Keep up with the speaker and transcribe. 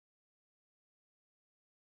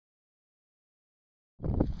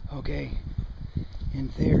Okay, in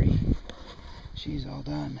theory, she's all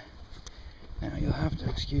done. Now you'll have to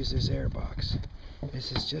excuse this airbox.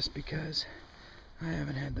 This is just because I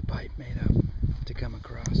haven't had the pipe made up to come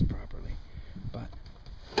across properly. But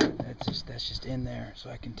that's just in there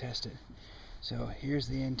so I can test it. So here's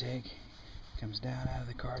the intake. Comes down out of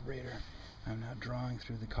the carburetor. I'm now drawing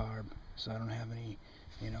through the carb so I don't have any,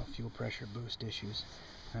 fuel pressure boost issues.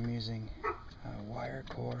 I'm using a wire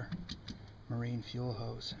core marine fuel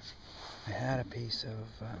hose. I had a piece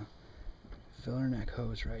of filler neck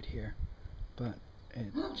hose right here, but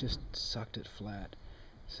it just sucked it flat.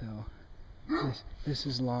 So this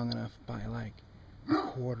is long enough by like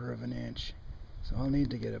 1/4 of an inch. So I'll need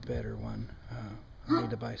to get a better one. I'll need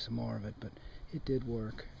to buy some more of it, but it did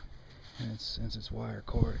work. And since it's wire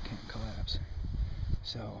core, it can't collapse.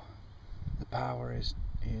 So the power is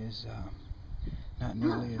not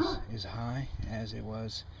nearly as high as it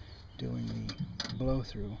was doing the blow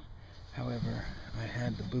through. However, I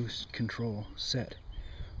had the boost control set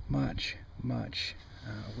much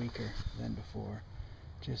weaker than before.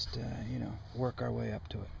 Just work our way up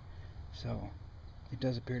to it. So it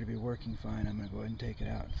does appear to be working fine. I'm going to go ahead and take it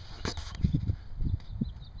out.